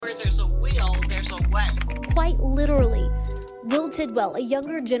there's a will, there's a way. Quite literally. Will Tidwell, a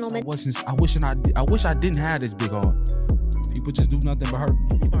younger gentleman. I wish I didn't have this big heart. People just do nothing but hurt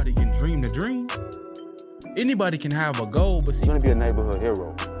me. Anybody can dream the dream. Anybody can have a goal, but see, you're gonna be a neighborhood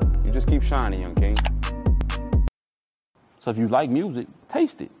hero. You just keep shining, young king. So if you like music,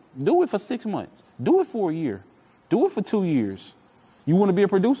 taste it. Do it for 6 months. Do it for a year. Do it for 2 years. You want to be a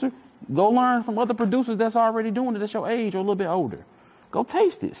producer? Go learn from other producers that's already doing it that's your age or a little bit older. Go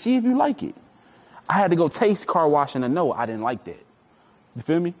taste it. See if you like it. I had to go taste car washing to know I didn't like that. You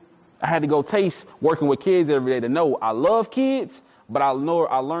feel me? I had to go taste working with kids every day to know I love kids, but I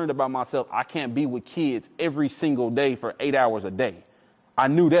learned about myself. I can't be with kids every single day for 8 hours a day. I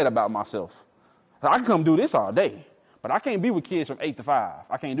knew that about myself. I can come do this all day, but I can't be with kids from 8 to 5.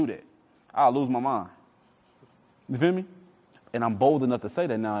 I can't do that. I'll lose my mind. You feel me? And I'm bold enough to say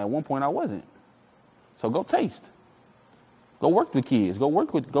that now. At one point I wasn't. So go taste. Go work with kids. Go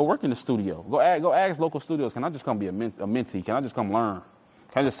work in the studio. Go ask local studios. Can I just come be a mentee? Can I just come learn?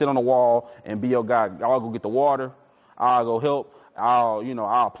 Can I just sit on the wall and be your guy? I'll go get the water. I'll go help.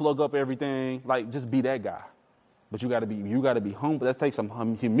 I'll plug up everything. Like, just be that guy. But you gotta be humble. That takes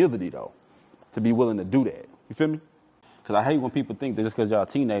some humility though, to be willing to do that. You feel me? Because I hate when people think that just because y'all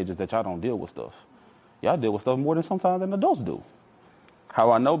teenagers that y'all don't deal with stuff. Y'all deal with stuff more than sometimes than adults do. How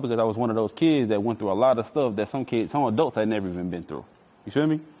I know? Because I was one of those kids that went through a lot of stuff that some adults had never even been through. You feel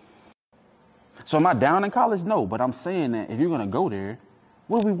me? So am I down in college? No, but I'm saying that if you're going to go there,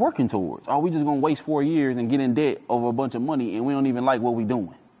 what are we working towards? Are we just going to waste 4 years and get in debt over a bunch of money and we don't even like what we're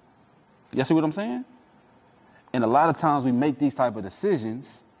doing? You see what I'm saying? And a lot of times we make these type of decisions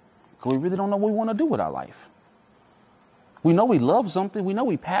because we really don't know what we want to do with our life. We know we love something. We know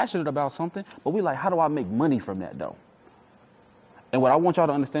we're passionate about something, but we like, how do I make money from that though? And what I want y'all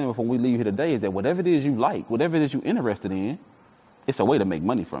to understand before we leave here today is that whatever it is you like, whatever it is you're interested in, it's a way to make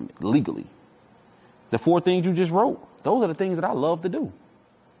money from it legally. The 4 things you just wrote, those are the things that I love to do.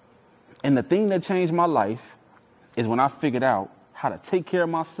 And the thing that changed my life is when I figured out how to take care of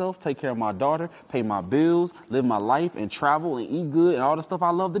myself, take care of my daughter, pay my bills, live my life, and travel and eat good and all the stuff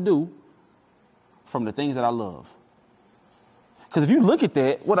I love to do from the things that I love. Because if you look at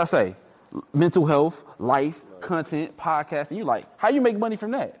that, what I say, mental health, life, content, podcasting, you like, how you make money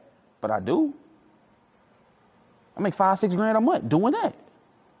from that? But I do. I make $5-6 grand a month doing that.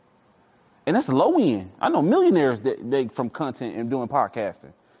 And that's low end. I know millionaires that from content and doing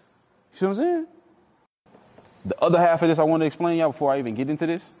podcasting. You see what I'm saying? The other half of this I want to explain y'all before I even get into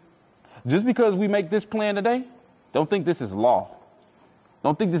this. Just because we make this plan today, don't think this is law.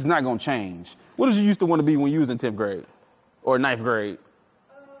 Don't think this is not going to change. What did you used to want to be when you was in 10th grade or 9th grade?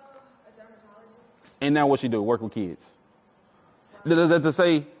 A dermatologist. And now what she do? Work with kids. Does that to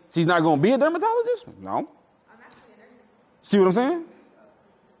say she's not going to be a dermatologist? No. I'm actually a nursing student. See what I'm saying?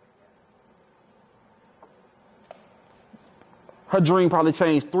 Her dream probably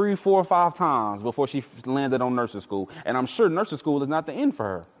changed 3, 4, 5 times before she landed on nursing school. And I'm sure nursing school is not the end for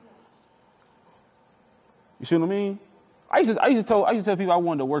her. You see what I mean? I used to tell people I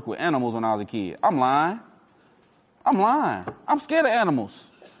wanted to work with animals when I was a kid. I'm lying. I'm scared of animals.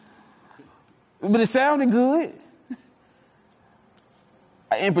 But it sounded good.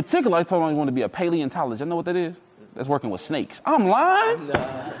 In particular, I told them I wanted to be a paleontologist. You know what that is? That's working with snakes. I'm lying.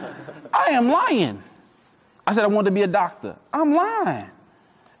 I am lying. I said I wanted to be a doctor. I'm lying.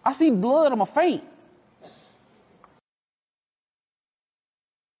 I see blood, I'm a faint.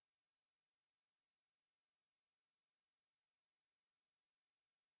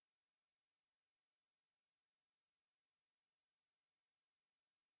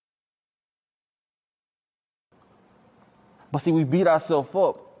 But see, we beat ourselves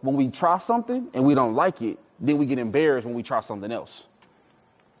up when we try something and we don't like it. Then we get embarrassed when we try something else.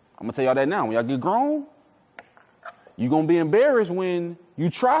 I'm going to tell y'all that now. When y'all get grown, you're going to be embarrassed when you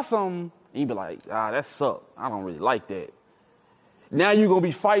try something and you be like, that sucked. I don't really like that. Now you're going to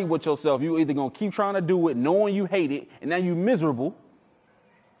be fighting with yourself. You're either going to keep trying to do it knowing you hate it and now you're miserable,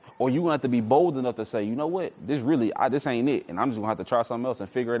 or you're going to have to be bold enough to say, you know what, this ain't it. And I'm just going to have to try something else and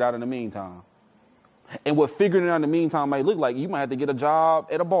figure it out in the meantime. And what figuring it out in the meantime might look like, you might have to get a job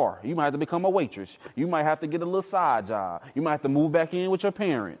at a bar. You might have to become a waitress. You might have to get a little side job. You might have to move back in with your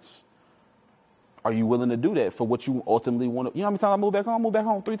parents. Are you willing to do that for what you ultimately want to? You know how many times I moved back home? I moved back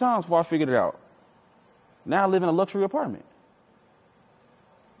home 3 times before I figured it out. Now I live in a luxury apartment.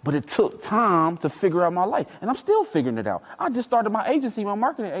 But it took time to figure out my life. And I'm still figuring it out. I just started my agency, my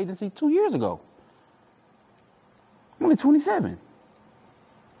marketing agency 2 years ago. I'm only 27.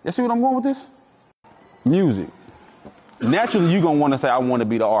 You see what I'm going with this? Music. Naturally, you're going to want to say, I want to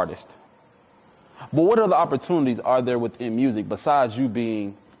be the artist. But what other opportunities are there within music besides you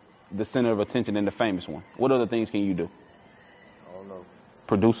being the center of attention and the famous one? What other things can you do? I don't know.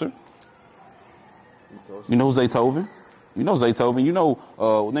 Producer? You know Zaytoven? You know Zaytoven. You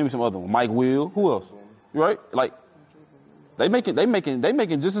know, name me some other one. Mike Will. Who else? Right? Like, they making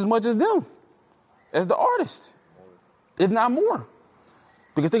just as much as them, as the artist, if not more.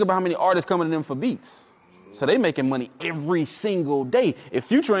 Because think about how many artists coming to them for beats. So they making money every single day. If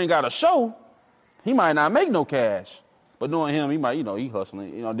Future ain't got a show, he might not make no cash. But knowing him, he might, he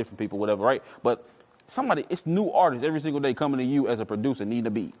hustling, different people, whatever, right? But it's new artists every single day coming to you as a producer needing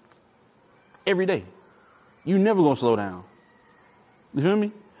a beat. Every day. You never gonna slow down. You feel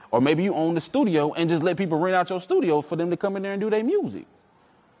me? Or maybe you own the studio and just let people rent out your studio for them to come in there and do their music.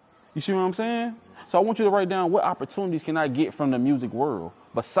 You see what I'm saying? So I want you to write down what opportunities can I get from the music world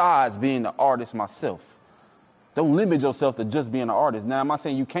besides being an artist myself. Don't limit yourself to just being an artist. Now, am I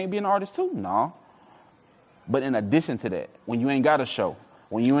saying you can't be an artist too? No. But in addition to that, when you ain't got a show,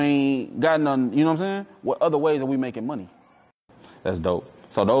 when you ain't got none, you know what I'm saying? What other ways are we making money? That's dope.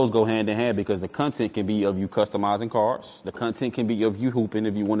 So those go hand in hand because the content can be of you customizing cars. The content can be of you hooping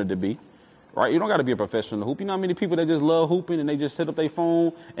if you wanted to be. Right? You don't got to be a professional hoop. You know how many people that just love hooping and they just set up their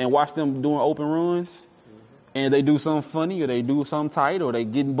phone and watch them doing open runs? And they do something funny or they do something tight or they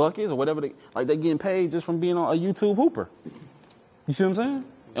getting buckets or whatever. They getting paid just from being a YouTube hooper. You see what I'm saying?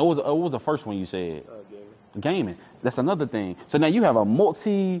 What was the first one you said? Gaming. That's another thing. So now you have a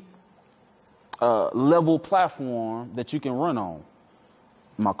multi-level platform that you can run on.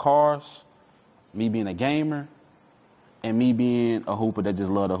 My cars, me being a gamer, and me being a hooper that just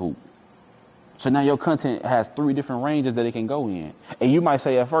love to hoop. So now your content has 3 different ranges that it can go in. And you might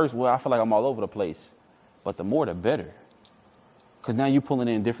say at first, well, I feel like I'm all over the place. But the more the better. Because now you're pulling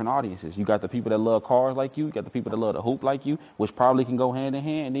in different audiences. You got the people that love cars like you got the people that love to hoop like you, which probably can go hand in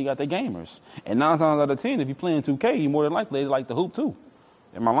hand, and then you got the gamers. And 9 times out of 10, if you're playing 2K, you more than likely like to hoop too.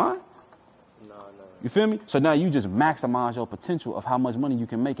 Am I lying? No. You feel me? So now you just maximize your potential of how much money you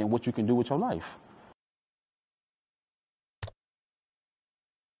can make and what you can do with your life.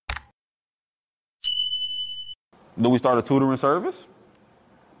 Do we start a tutoring service?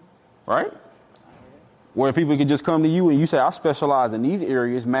 Right? Where people can just come to you and you say, I specialize in these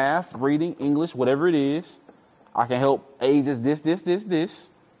areas, math, reading, English, whatever it is. I can help ages this.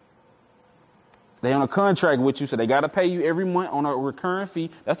 They on a contract with you, so they got to pay you every month on a recurring fee.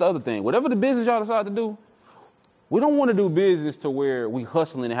 That's the other thing. Whatever the business y'all decide to do, we don't want to do business to where we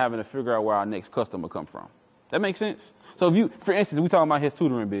hustling and having to figure out where our next customer come from. That makes sense? So if you, for instance, we talking about his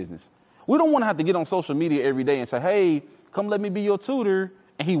tutoring business. We don't want to have to get on social media every day and say, hey, come let me be your tutor.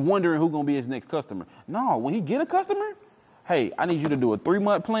 And he wondering who's going to be his next customer. No, when he get a customer, hey, I need you to do a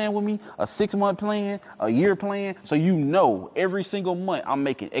 3-month plan with me, a 6-month plan, a year plan. So you know every single month I'm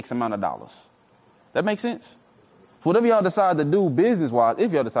making X amount of dollars. That makes sense? So whatever y'all decide to do business-wise,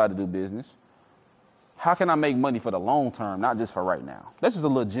 if y'all decide to do business, how can I make money for the long term, not just for right now? That's just a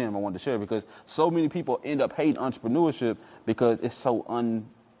little gem I wanted to share because so many people end up hating entrepreneurship because it's so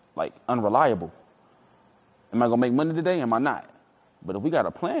unreliable. Am I going to make money today? Am I not? But if we got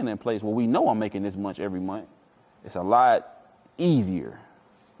a plan in place where we know I'm making this much every month, it's a lot easier.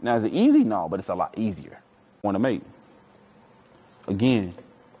 Now, is it easy? No, but it's a lot easier. Want to make. Again,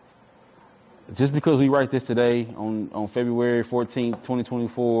 just because we write this today on February 14th,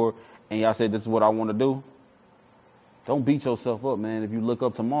 2024, and y'all say this is what I want to do, don't beat yourself up, man, if you look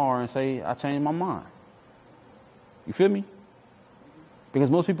up tomorrow and say, I changed my mind. You feel me?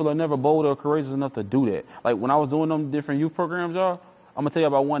 Because most people are never bold or courageous enough to do that. Like when I was doing them different youth programs, y'all, I'm going to tell you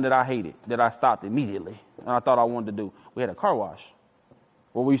about one that I hated, that I stopped immediately, and I thought I wanted to do. We had a car wash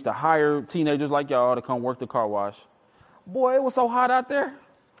where we used to hire teenagers like y'all to come work the car wash. Boy, it was so hot out there.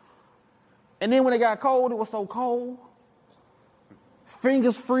 And then when it got cold, it was so cold.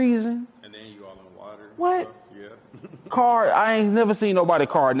 Fingers freezing. And then you all in the water. What? Yeah. Car, I ain't never seen nobody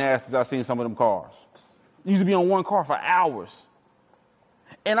car nasty as I seen some of them cars. Used to be on one car for hours.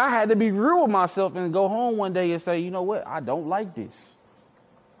 And I had to be real with myself and go home one day and say, you know what? I don't like this.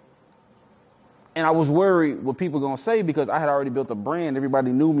 And I was worried what people going to say because I had already built a brand.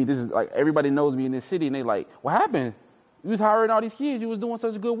 Everybody knew me. This is like, everybody knows me in this city. And they like, what happened? You was hiring all these kids. You was doing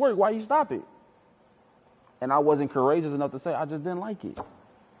such good work. Why you stop it? And I wasn't courageous enough to say I just didn't like it.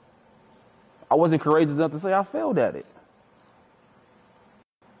 I wasn't courageous enough to say I failed at it.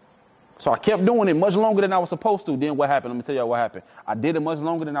 So I kept doing it much longer than I was supposed to. Then what happened? Let me tell y'all what happened. I did it much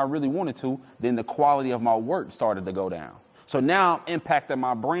longer than I really wanted to. Then the quality of my work started to go down. So now I'm impacting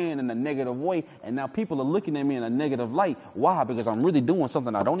my brand in a negative way. And now people are looking at me in a negative light. Why? Because I'm really doing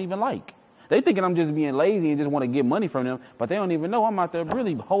something I don't even like. They thinking I'm just being lazy and just want to get money from them. But they don't even know I'm out there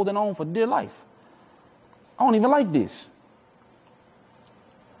really holding on for dear life. I don't even like this.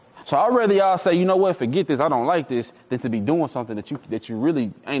 So I'd rather y'all say, you know what, forget this, I don't like this, than to be doing something that you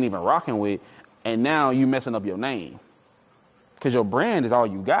really ain't even rocking with, and now you messing up your name. Because your brand is all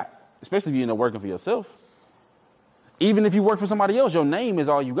you got, especially if you end up working for yourself. Even if you work for somebody else, your name is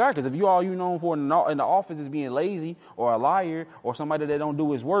all you got. Because if you all you known for in the office is being lazy or a liar or somebody that don't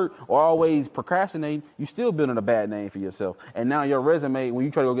do his work or always procrastinating, you still building a bad name for yourself. And now your resume, when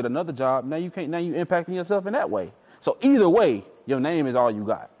you try to go get another job, now you impacting yourself in that way. So either way, your name is all you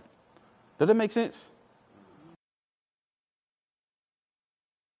got. Does that make sense?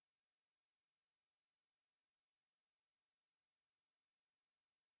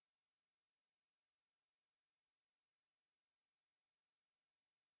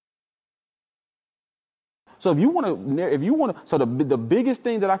 So if you want to, so the biggest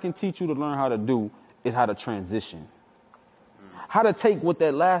thing that I can teach you to learn how to do is how to transition. How to take what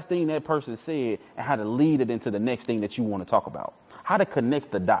that last thing that person said and how to lead it into the next thing that you want to talk about. How to connect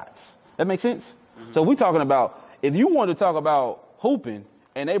the dots. That makes sense? Mm-hmm. So we're talking about, if you want to talk about hooping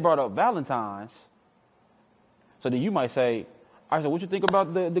and they brought up Valentine's, so then you might say, all right, so what you think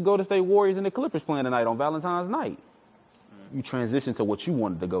about the Golden State Warriors and the Clippers playing tonight on Valentine's night? Mm-hmm. You transition to what you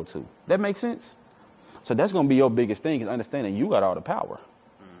wanted to go to. That makes sense? So that's going to be your biggest thing, is understanding you got all the power.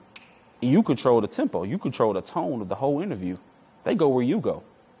 You control the tempo. You control the tone of the whole interview. They go where you go.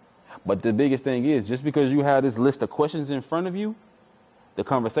 But the biggest thing is, just because you have this list of questions in front of you, the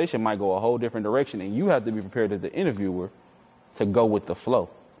conversation might go a whole different direction, and you have to be prepared as the interviewer to go with the flow.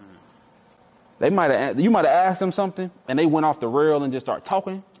 You might have asked them something, and they went off the rail and just start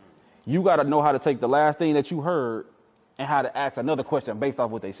talking. You got to know how to take the last thing that you heard and how to ask another question based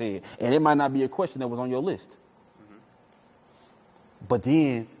off what they said. And it might not be a question that was on your list. Mm-hmm. But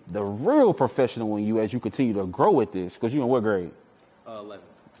then the real professional in you, as you continue to grow at this, because you in what grade? 11.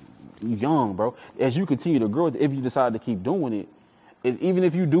 You young, bro. As you continue to grow, if you decide to keep doing it, is even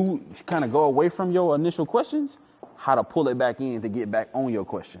if you do kind of go away from your initial questions, how to pull it back in to get back on your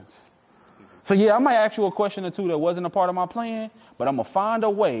questions. Mm-hmm. So yeah, I might ask you a question or two that wasn't a part of my plan, but I'm going to find a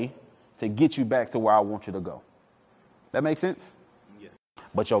way to get you back to where I want you to go. That makes sense? Yeah.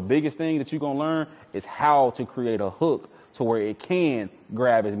 But your biggest thing that you're going to learn is how to create a hook to where it can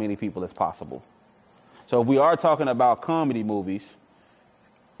grab as many people as possible. So if we are talking about comedy movies,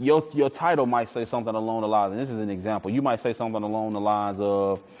 your title might say something along the lines, and this is an example, you might say something along the lines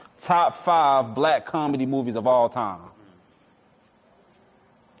of top 5 black comedy movies of all time.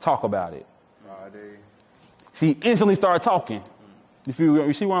 Talk about it. Friday. See, instantly start talking. You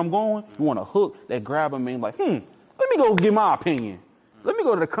see where I'm going? You want a hook that grab them and like, let me go give my opinion. Let me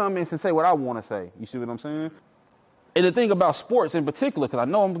go to the comments and say what I want to say. You see what I'm saying? And the thing about sports in particular, because I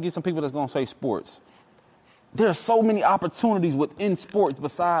know I'm going to get some people that's going to say sports. There are so many opportunities within sports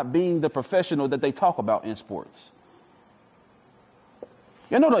beside being the professional that they talk about in sports.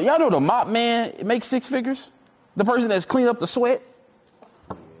 Y'all know the mop man makes 6 figures? The person that's cleaned up the sweat?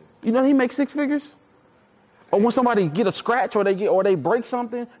 You know he makes 6 figures? Or when somebody get a scratch or they break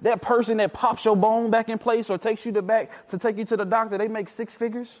something, that person that pops your bone back in place or takes you to take you to the doctor, they make 6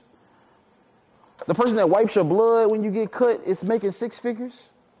 figures. The person that wipes your blood when you get cut is making 6 figures.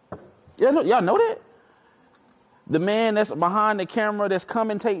 Y'all know that? The man that's behind the camera that's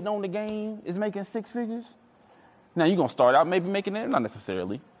commentating on the game is making 6 figures. Now you're gonna start out maybe making that, not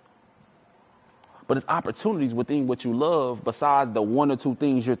necessarily. But it's opportunities within what you love besides the 1 or 2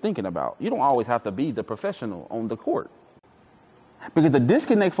 things you're thinking about. You don't always have to be the professional on the court. Because the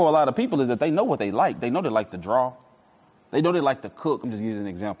disconnect for a lot of people is that they know what they like. They know they like to draw. They know they like to cook. I'm just using an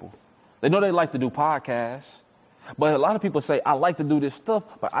example. They know they like to do podcasts. But a lot of people say, I like to do this stuff,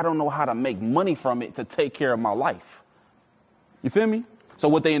 but I don't know how to make money from it to take care of my life. You feel me? So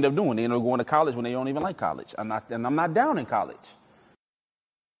what they end up doing, they end up going to college when they don't even like college. I'm not down in college.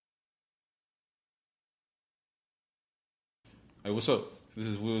 Hey, what's up? This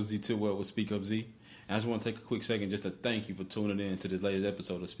is Will Z Tidwell with Speak Up Z. And I just want to take a quick second just to thank you for tuning in to this latest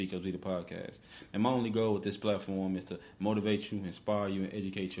episode of Speak Up Z, the podcast. And my only goal with this platform is to motivate you, inspire you, and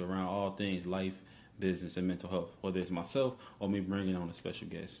educate you around all things life, business, and mental health, whether it's myself or me bringing on a special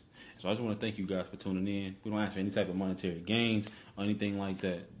guest. So I just want to thank you guys for tuning in. We don't ask for any type of monetary gains or anything like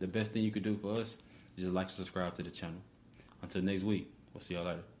that. The best thing you could do for us is just like and subscribe to the channel. Until next week, we'll see y'all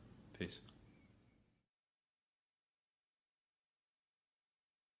later. Peace.